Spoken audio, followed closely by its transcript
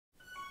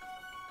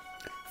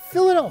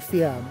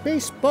Philadelphia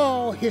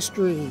Baseball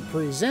History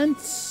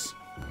presents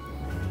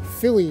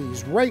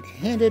Phillies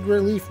right-handed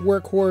relief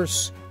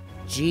workhorse,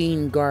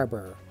 Gene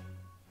Garber.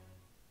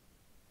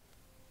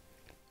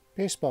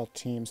 Baseball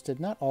teams did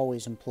not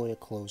always employ a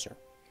closer.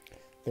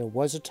 There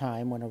was a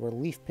time when a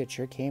relief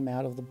pitcher came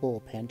out of the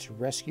bullpen to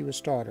rescue a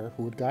starter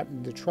who had gotten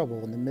into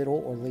trouble in the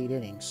middle or late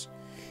innings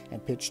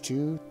and pitched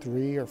 2,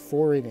 3, or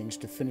 4 innings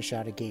to finish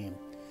out a game.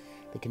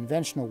 The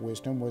conventional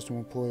wisdom was to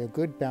employ a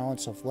good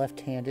balance of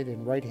left-handed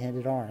and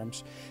right-handed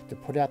arms to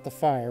put out the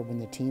fire when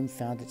the team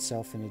found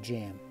itself in a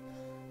jam.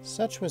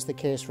 Such was the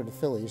case for the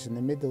Phillies in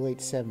the mid to late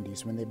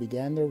 70s when they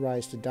began their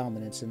rise to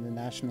dominance in the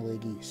National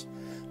League East.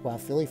 While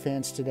Philly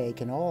fans today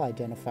can all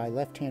identify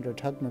left-hander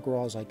Tug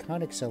McGraw's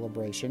iconic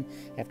celebration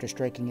after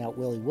striking out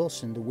Willie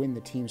Wilson to win the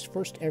team's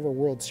first ever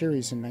World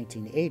Series in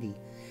 1980,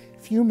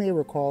 few may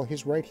recall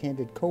his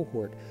right-handed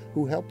cohort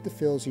who helped the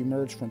Phils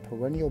emerge from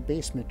perennial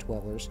basement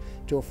dwellers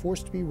to a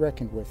force to be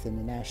reckoned with in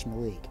the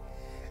National League.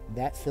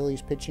 That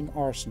Phillies pitching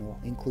arsenal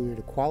included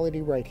a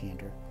quality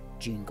right-hander,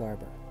 Gene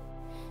Garber.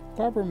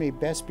 Garber may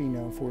best be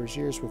known for his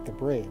years with the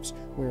Braves,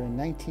 where in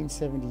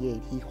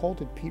 1978 he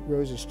halted Pete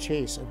Rose's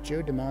chase of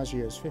Joe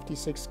DiMaggio's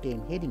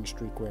 56-game hitting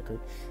streak record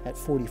at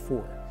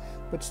 44.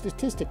 But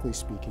statistically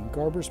speaking,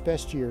 Garber's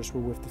best years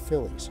were with the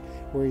Phillies,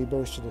 where he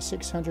boasted a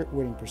 .600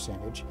 winning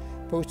percentage,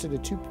 posted a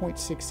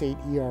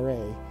 2.68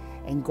 ERA,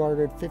 and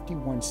garnered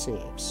 51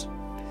 saves.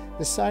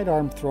 The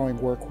sidearm throwing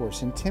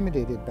workhorse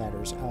intimidated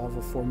batters out of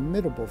a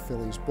formidable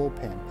Phillies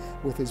bullpen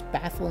with his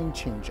baffling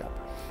changeup.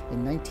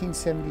 In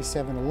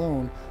 1977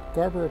 alone,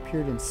 Garber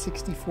appeared in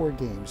 64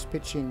 games,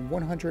 pitching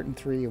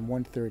 103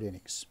 1/3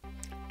 innings.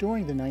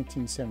 During the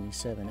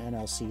 1977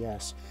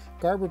 NLCS,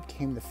 Garber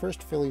became the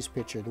first Phillies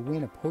pitcher to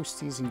win a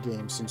postseason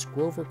game since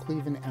Grover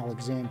Cleveland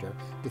Alexander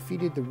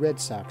defeated the Red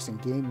Sox in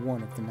Game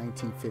 1 of the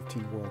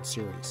 1915 World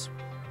Series.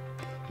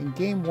 In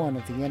Game 1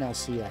 of the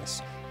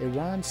NLCS, a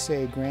Ron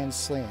Cey grand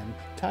slam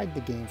tied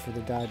the game for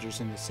the Dodgers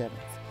in the 7th,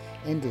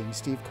 ending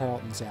Steve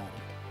Carlton's outing.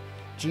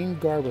 Gene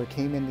Garber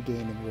came in the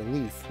game in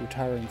relief,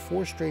 retiring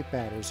 4 straight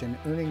batters and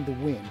earning the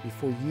win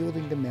before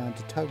yielding the mound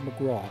to Tug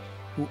McGraw,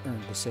 who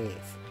earned the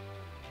save.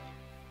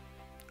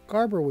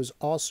 Garber was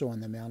also on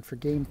the mound for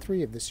Game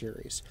 3 of the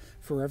series,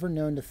 forever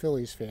known to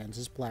Phillies fans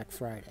as Black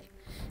Friday.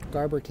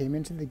 Garber came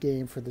into the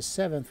game for the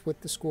 7th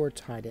with the score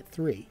tied at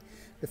 3.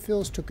 The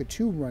Phils took a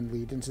 2-run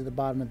lead into the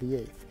bottom of the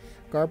 8th.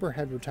 Garber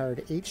had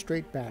retired 8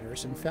 straight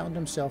batters and found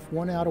himself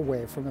 1 out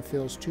away from a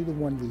Phils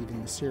 2-1 lead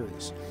in the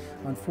series.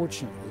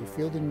 Unfortunately,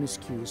 fielding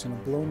miscues and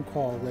a blown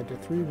call led to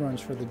 3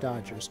 runs for the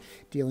Dodgers,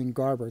 dealing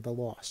Garber the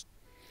loss.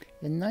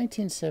 In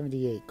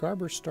 1978,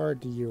 Garber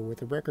started the year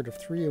with a record of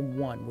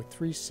 3-1 with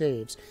 3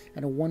 saves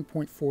and a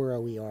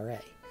 1.40 ERA.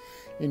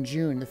 In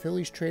June, the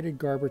Phillies traded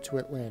Garber to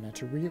Atlanta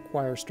to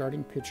reacquire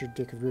starting pitcher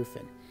Dick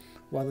Ruffin.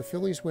 While the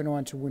Phillies went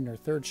on to win their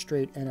 3rd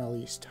straight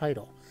NL East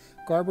title,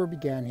 Garber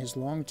began his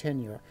long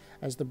tenure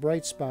as the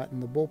bright spot in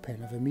the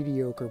bullpen of a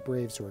mediocre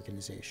Braves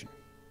organization.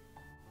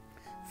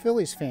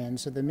 Phillies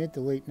fans of the mid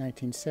to late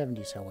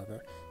 1970s,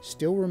 however,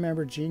 still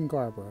remember Gene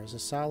Garber as a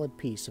solid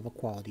piece of a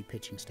quality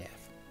pitching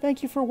staff.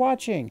 Thank you for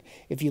watching.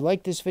 If you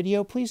liked this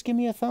video, please give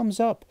me a thumbs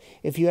up.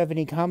 If you have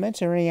any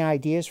comments or any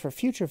ideas for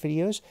future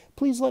videos,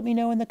 please let me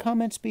know in the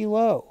comments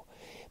below.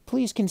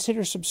 Please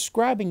consider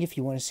subscribing if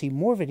you want to see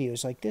more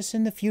videos like this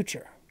in the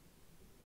future.